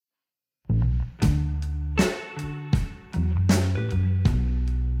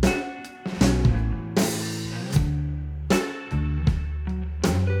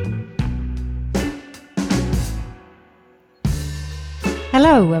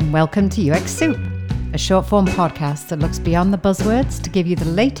Hello and welcome to UX Soup, a short-form podcast that looks beyond the buzzwords to give you the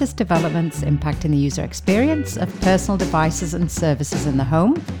latest developments impacting the user experience of personal devices and services in the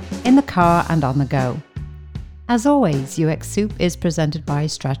home, in the car and on the go. As always, UX Soup is presented by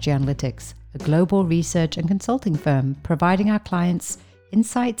Strategy Analytics, a global research and consulting firm providing our clients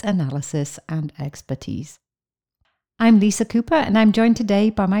insights, analysis and expertise. I'm Lisa Cooper and I'm joined today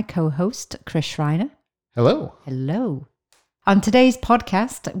by my co-host, Chris Schreiner. Hello. Hello. On today's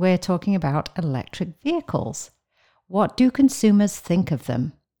podcast, we're talking about electric vehicles. What do consumers think of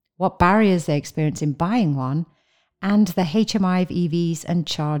them? What barriers they experience in buying one? And the HMI of EVs and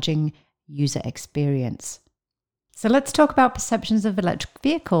charging user experience. So let's talk about perceptions of electric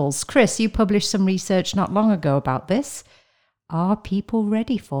vehicles. Chris, you published some research not long ago about this. Are people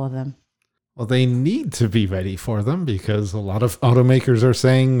ready for them? Well, they need to be ready for them because a lot of automakers are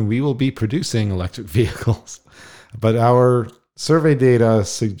saying we will be producing electric vehicles. But our survey data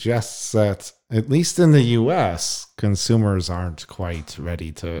suggests that, at least in the US, consumers aren't quite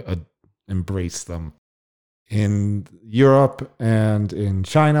ready to embrace them. In Europe and in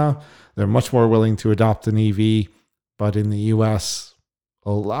China, they're much more willing to adopt an EV. But in the US,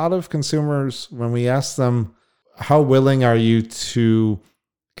 a lot of consumers, when we ask them, how willing are you to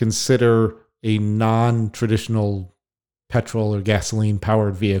consider a non-traditional petrol or gasoline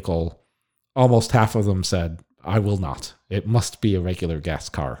powered vehicle? Almost half of them said, I will not. It must be a regular gas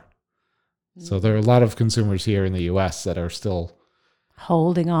car. So there are a lot of consumers here in the US that are still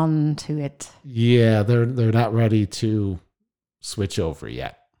holding on to it. Yeah, they're not ready to switch over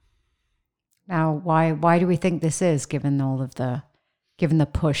yet. Now, why do we think this is, given the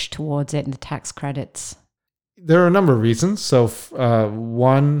push towards it and the tax credits? There are a number of reasons. So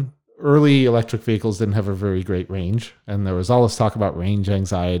one, early electric vehicles didn't have a very great range, and there was all this talk about range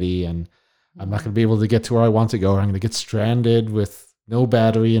anxiety and I'm not going to be able to get to where I want to go. I'm going to get stranded with no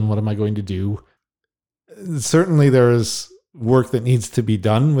battery, and what am I going to do? Certainly there is work that needs to be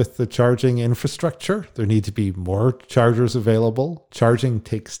done with the charging infrastructure. There need to be more chargers available. Charging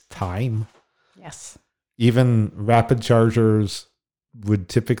takes time. Yes. Even rapid chargers would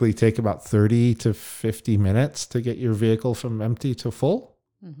typically take about 30 to 50 minutes to get your vehicle from empty to full.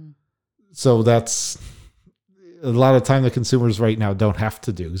 Mm-hmm. So that's a lot of time the consumers right now don't have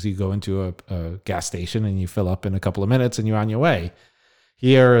to do. So you go into a gas station and you fill up in a couple of minutes and you're on your way.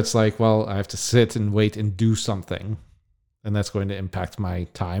 Here it's like, well, I have to sit and wait and do something, and that's going to impact my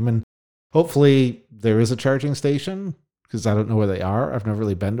time. And hopefully there is a charging station, because I don't know where they are. I've never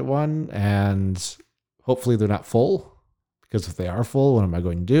really been to one, and hopefully they're not full, because if they are full, what am I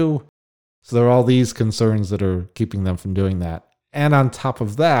going to do? So there are all these concerns that are keeping them from doing that. And on top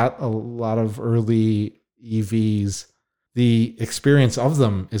of that, a lot of early EVs, the experience of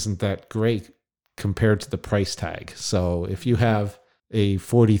them isn't that great compared to the price tag. So if you have a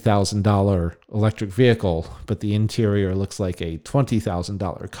 $40,000 electric vehicle, but the interior looks like a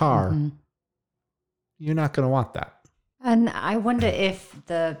 $20,000 car, mm-hmm. You're not going to want that. And I wonder if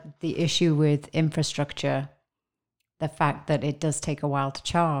the issue with infrastructure, the fact that it does take a while to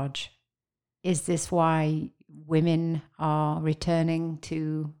charge, is this why women are returning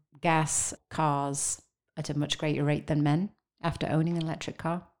to gas cars at a much greater rate than men after owning an electric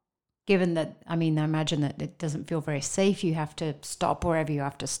car? Given that, I imagine that it doesn't feel very safe. You have to stop wherever you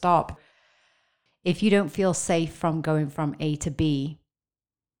have to stop. If you don't feel safe from going from A to B,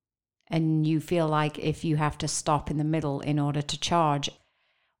 and you feel like if you have to stop in the middle in order to charge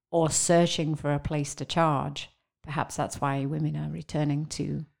or searching for a place to charge, perhaps that's why women are returning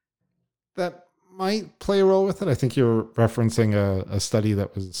to. That might play a role with it. I think you're referencing a study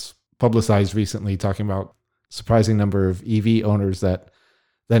that was publicized recently talking about surprising number of EV owners that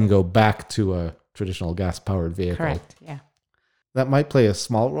then go back to a traditional gas-powered vehicle. Correct, yeah. That might play a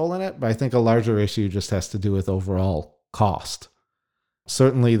small role in it, but I think a larger issue just has to do with overall cost.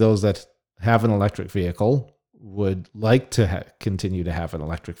 Certainly those that have an electric vehicle would like to continue to have an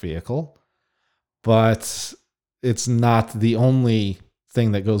electric vehicle, but it's not the only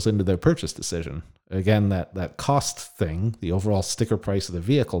thing that goes into their purchase decision. Again, that cost thing, the overall sticker price of the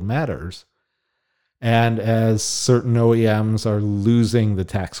vehicle matters. And as certain OEMs are losing the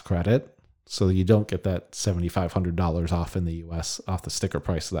tax credit, so you don't get that $7,500 off in the US off the sticker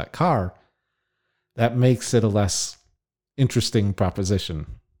price of that car, that makes it a less interesting proposition.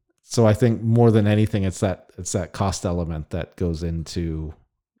 So I think more than anything, it's that cost element that goes into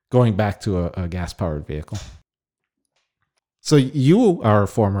going back to a gas-powered vehicle. So you are a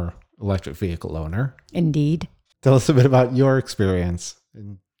former electric vehicle owner. Indeed. Tell us a bit about your experience.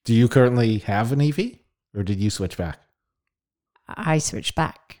 Do you currently have an EV, or did you switch back? I switched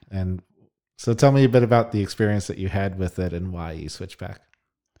back. And So tell me a bit about the experience that you had with it and why you switched back.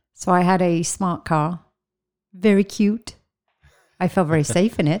 So I had a smart car, very cute. I felt very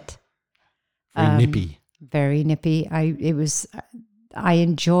safe in it. Very nippy. Very nippy. I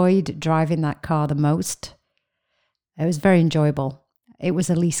enjoyed driving that car the most. It was very enjoyable. It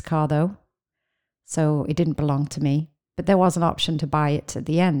was a lease car though, so it didn't belong to me. But there was an option to buy it at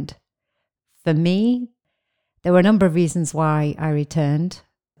the end. For me, there were a number of reasons why I returned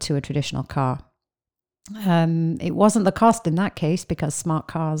to a traditional car. It wasn't the cost in that case because smart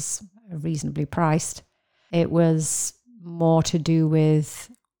cars are reasonably priced. It was more to do with,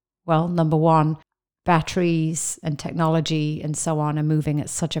 well, number one, batteries and technology and so on are moving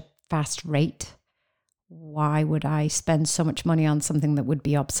at such a fast rate. Why would I spend so much money on something that would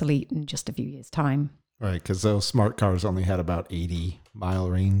be obsolete in just a few years' time? Right, because those smart cars only had about 80-mile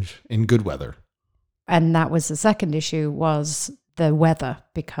range in good weather. And that was the second issue, was the weather,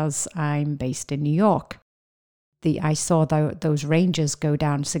 because I'm based in New York. I saw those ranges go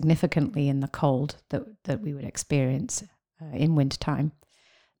down significantly in the cold that we would experience in wintertime.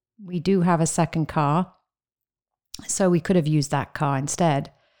 We do have a second car, so we could have used that car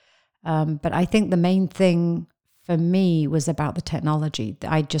instead. But I think the main thing for me was about the technology.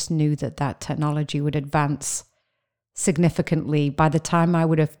 I just knew that technology would advance significantly. By the time I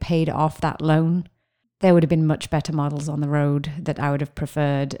would have paid off that loan, there would have been much better models on the road that I would have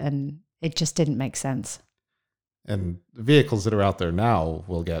preferred, and it just didn't make sense. And the vehicles that are out there now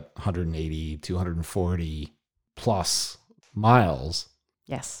will get 180, 240 plus miles.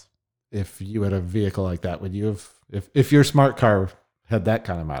 Yes. If you had a vehicle like that, would you have, if your smart car had that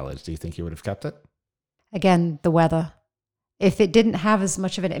kind of mileage, do you think you would have kept it? Again, the weather. If it didn't have as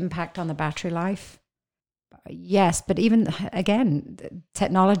much of an impact on the battery life, yes. But even, again,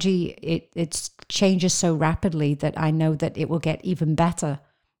 technology, it changes so rapidly that I know that it will get even better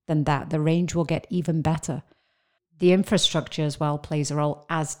than that. The range will get even better. The infrastructure as well plays a role,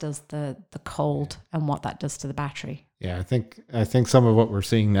 as does the cold and what that does to the battery. Yeah, I think some of what we're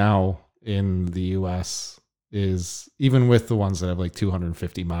seeing now in the US is, even with the ones that have like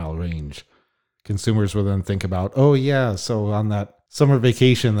 250-mile range, consumers will then think about, oh yeah, so on that summer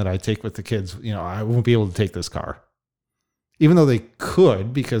vacation that I take with the kids, I won't be able to take this car. Even though they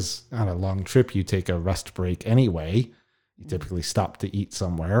could, because on a long trip, you take a rest break anyway. You typically stop to eat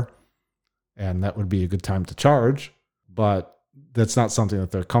somewhere, and that would be a good time to charge. But that's not something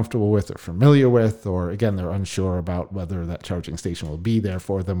that they're comfortable with or familiar with, or again, they're unsure about whether that charging station will be there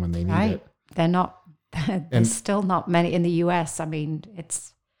for them when they need it. They're not, there's still not many in the US. I mean,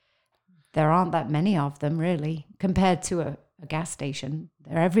 there aren't that many of them really compared to a gas station.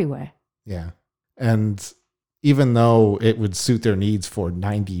 They're everywhere. Yeah. And even though it would suit their needs for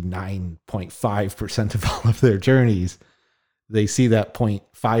 99.5% of all of their journeys, they see that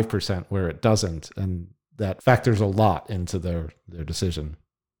 0.5% where it doesn't. And that factors a lot into their decision.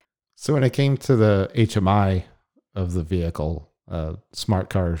 So when it came to the HMI of the vehicle, smart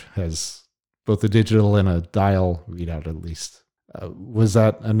car has both a digital and a dial readout at least. Was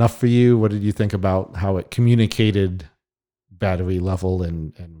that enough for you? What did you think about how it communicated battery level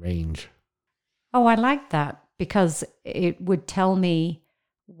and range? Oh, I liked that because it would tell me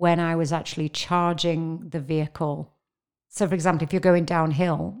when I was actually charging the vehicle. So, for example, if you're going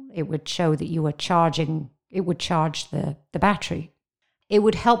downhill, it would show that you were charging, it would charge the battery. It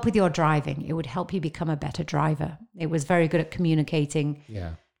would help with your driving. It would help you become a better driver. It was very good at communicating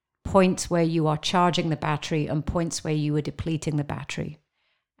points where you are charging the battery and points where you were depleting the battery,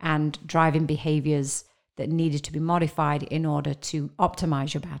 and driving behaviors that needed to be modified in order to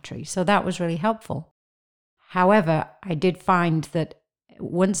optimize your battery. So that was really helpful. However, I did find that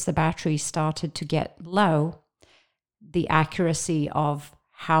once the battery started to get low, the accuracy of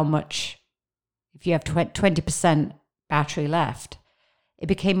how much, if you have 20% battery left,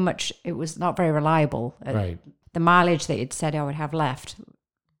 it was not very reliable. Right. The mileage that it said I would have left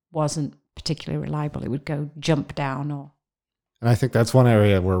wasn't particularly reliable. It would jump down. And I think that's one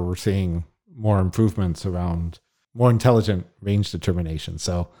area where we're seeing more improvements around more intelligent range determination.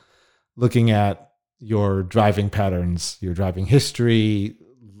 So looking at your driving patterns, your driving history,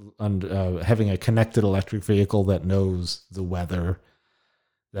 and having a connected electric vehicle that knows the weather,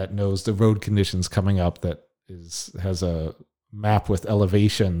 that knows the road conditions coming up, that has a map with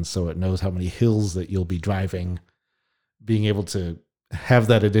elevation, so it knows how many hills that you'll be driving. Being able to have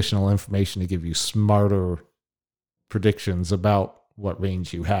that additional information to give you smarter predictions about what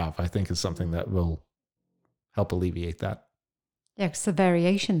range you have, I think is something that will help alleviate that. Yeah, because the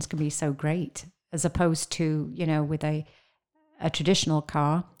variations can be so great as opposed to, with a traditional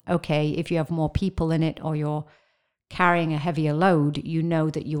car. Okay, if you have more people in it or you're carrying a heavier load, you know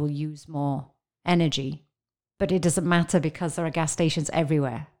that you will use more energy. But it doesn't matter because there are gas stations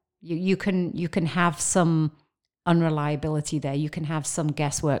everywhere. You can have some unreliability there. You can have some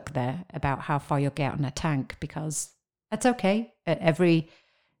guesswork there about how far you'll get on a tank, because that's okay. At every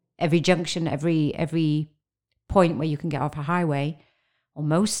junction, every point where you can get off a highway, or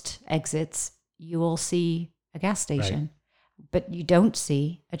most exits, you will see a gas station. Right. But you don't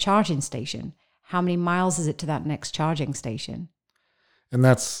see a charging station. How many miles is it to that next charging station? And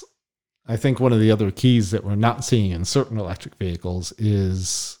that's, I think, one of the other keys that we're not seeing in certain electric vehicles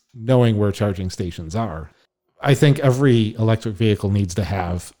is knowing where charging stations are. I think every electric vehicle needs to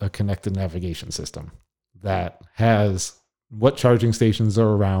have a connected navigation system that has what charging stations are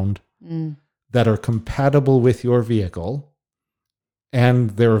around, that are compatible with your vehicle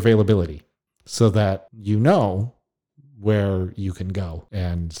and their availability, so that you know where you can go.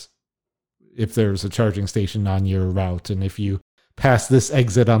 And if there's a charging station on your route, and if you pass this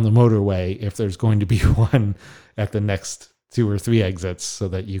exit on the motorway, if there's going to be one at the next 2 or 3 exits, so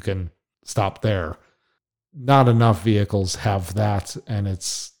that you can stop there. Not enough vehicles have that, and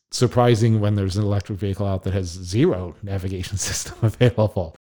it's surprising when there's an electric vehicle out that has 0 navigation system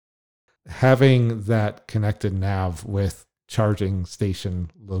available. Having that connected nav with charging station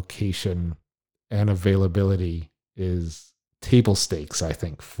location and availability is table stakes, I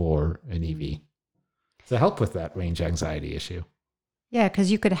think, for an EV to help with that range anxiety issue. Yeah,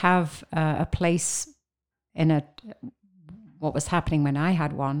 because you could have a place in what was happening when I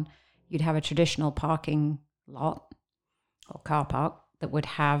had one, you'd have a traditional parking lot or car park that would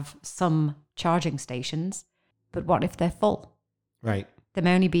have some charging stations, but what if they're full? Right. There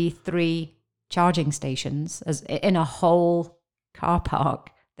may only be 3 charging stations as in a whole car park.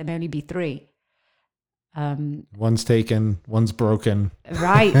 There may only be 3. One's taken, one's broken,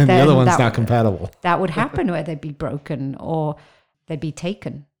 right? And the other one's not compatible. That would happen where they'd be broken or they'd be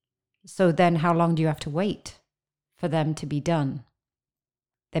taken. So then how long do you have to wait for them to be done?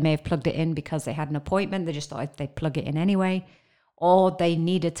 They may have plugged it in because they had an appointment. They just thought they'd plug it in anyway, or they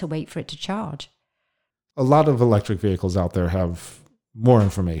needed to wait for it to charge. A lot of electric vehicles out there have more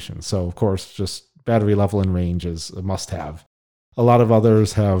information. So, of course, just battery level and range is a must-have. A lot of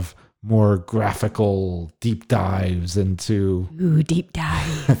others have more graphical deep dives into deep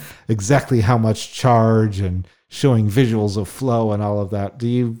dive. exactly how much charge and showing visuals of flow and all of that. Do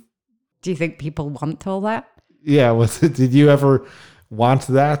you think people want all that? Yeah. Did you ever want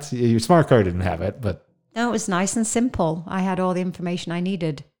that? Your smart car didn't have it, but no, it was nice and simple. I had all the information I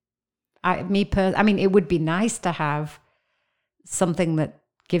needed. I mean, it would be nice to have something that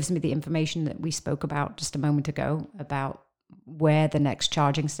gives me the information that we spoke about just a moment ago about where the next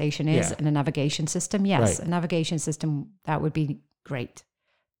charging station is, and a navigation system. Yes, right. A navigation system, that would be great.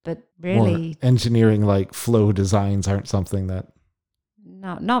 But really, more engineering like flow designs aren't something that...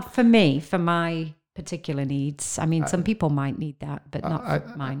 No, not for me, for my particular needs. I mean, some people might need that, but not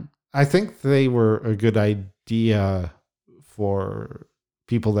for mine. I think they were a good idea for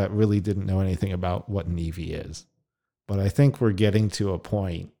people that really didn't know anything about what an EV is. But I think we're getting to a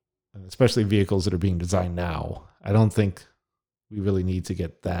point, especially vehicles that are being designed now, I don't think we really need to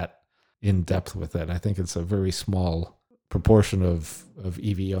get that in depth with it. I think it's a very small proportion of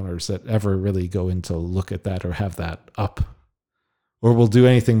EV owners that ever really go in to look at that or have that up, or will do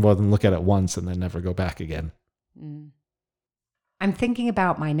anything more than look at it once and then never go back again. I'm thinking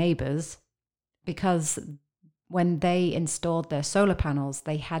about my neighbors, because when they installed their solar panels,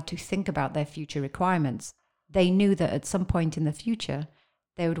 they had to think about their future requirements. They knew that at some point in the future,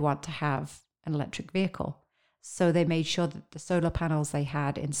 they would want to have an electric vehicle. So they made sure that the solar panels they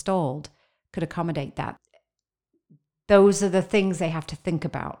had installed could accommodate that. Those are the things they have to think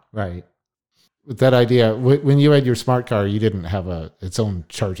about. Right. With that idea, when you had your smart car, you didn't have its own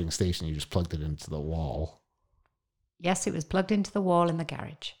charging station. You just plugged it into the wall. Yes, it was plugged into the wall in the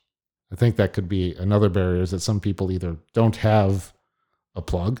garage. I think that could be another barrier, is that some people either don't have a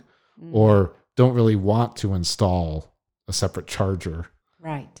plug or don't really want to install a separate charger.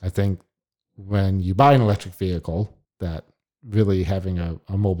 Right. I think when you buy an electric vehicle, that really having a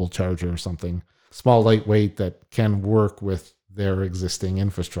mobile charger or something, small, lightweight, that can work with their existing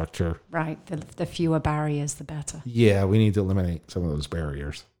infrastructure. Right. The fewer barriers, the better. Yeah, we need to eliminate some of those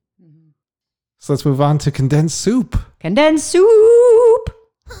barriers. So let's move on to condensed soup. Condensed soup!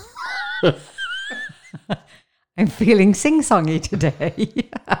 I'm feeling sing-songy today.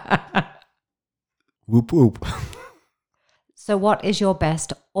 Whoop, whoop. So what is your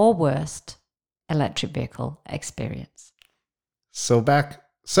best or worst electric vehicle experience? So back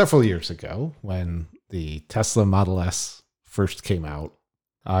several years ago, when the Tesla Model S first came out,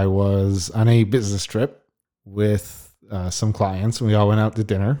 I was on a business trip with some clients, and we all went out to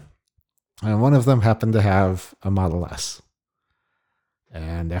dinner. And one of them happened to have a Model S.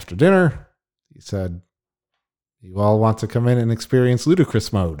 And after dinner, he said, "You all want to come in and experience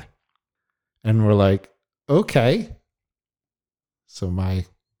ludicrous mode?" And we're like, okay. So my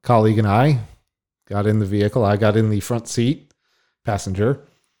colleague and I got in the vehicle. I got in the front seat, passenger,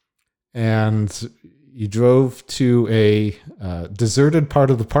 and he drove to a deserted part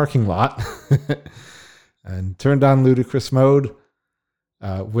of the parking lot and turned on ludicrous mode,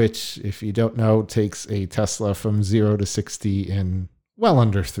 which, if you don't know, takes a Tesla from 0 to 60 in well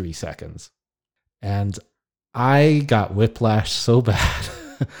under 3 seconds. And I got whiplash so bad.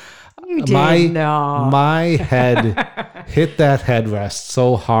 You did not. My head hit that headrest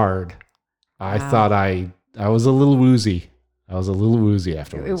so hard. I thought I was a little woozy. I was a little woozy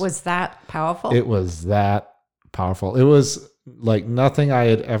afterwards. It was that powerful? It was that powerful. It was like nothing I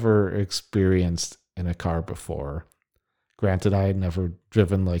had ever experienced in a car before. Granted, I had never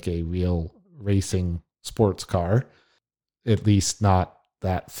driven like a real racing sports car, at least not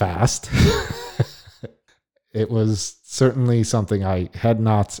that fast. It was certainly something I had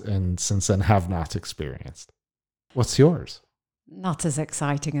not, and since then have not experienced. What's yours? Not as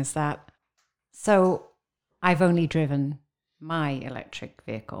exciting as that. So I've only driven my electric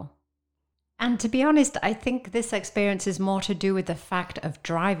vehicle. And to be honest, I think this experience is more to do with the fact of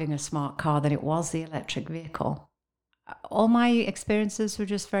driving a smart car than it was the electric vehicle. All my experiences were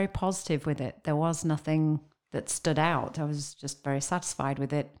just very positive with it. There was nothing that stood out. I was just very satisfied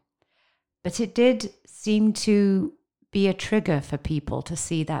with it. But it did seem to be a trigger for people to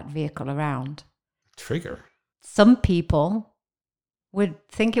see that vehicle around. Trigger? Some people would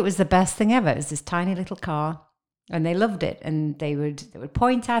think it was the best thing ever. It was this tiny little car, and they loved it. And they would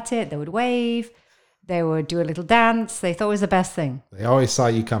point at it, they would wave, they would do a little dance. They thought it was the best thing. They always saw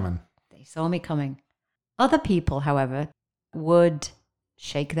you coming. They saw me coming. Other people, however, would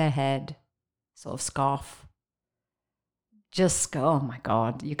shake their head, sort of scoff. Just go, oh my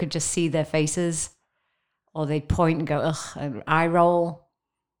God. You could just see their faces. Or they'd point and go, ugh, an eye roll.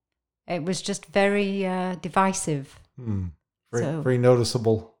 It was just very divisive. Very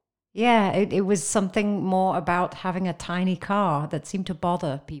noticeable. Yeah, it was something more about having a tiny car that seemed to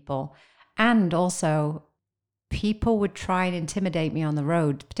bother people. And also, people would try and intimidate me on the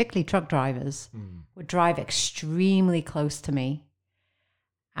road, particularly truck drivers, would drive extremely close to me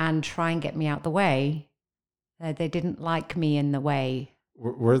and try and get me out the way. They didn't like me in the way.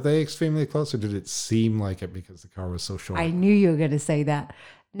 Were they extremely close, or did it seem like it because the car was so short? I knew you were going to say that.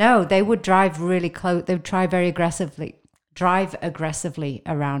 No, they would drive really close. They would drive aggressively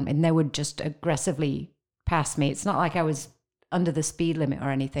around, and they would just aggressively pass me. It's not like I was under the speed limit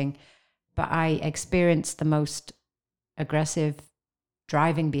or anything, but I experienced the most aggressive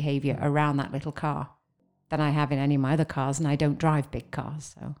driving behavior around that little car than I have in any of my other cars, and I don't drive big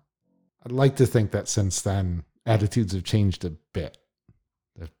cars. So I'd like to think that since then, attitudes have changed a bit.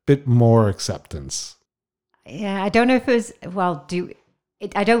 A bit more acceptance. Yeah, I don't know if it was,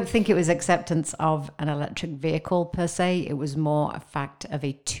 I don't think it was acceptance of an electric vehicle per se. It was more a fact of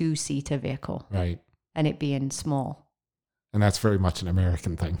a 2-seater vehicle. Right. And it being small. And that's very much an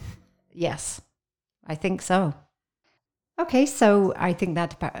American thing. Yes, I think so. Okay, so I think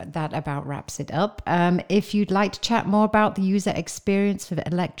that about wraps it up. If you'd like to chat more about the user experience for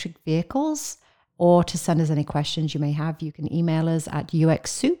electric vehicles, or to send us any questions you may have, you can email us at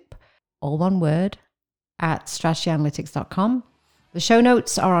uxsoup, all one word, at strategyanalytics.com. The show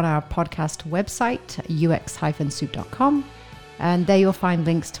notes are on our podcast website, ux-soup.com, and there you'll find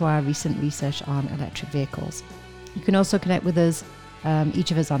links to our recent research on electric vehicles. You can also connect with us,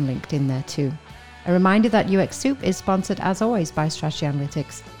 each of us on LinkedIn there too. A reminder that UX Soup is sponsored, as always, by Strategy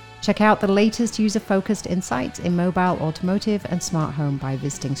Analytics. Check out the latest user-focused insights in mobile, automotive, and smart home by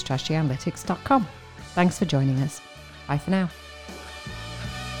visiting strategyanalytics.com. Thanks for joining us. Bye for now.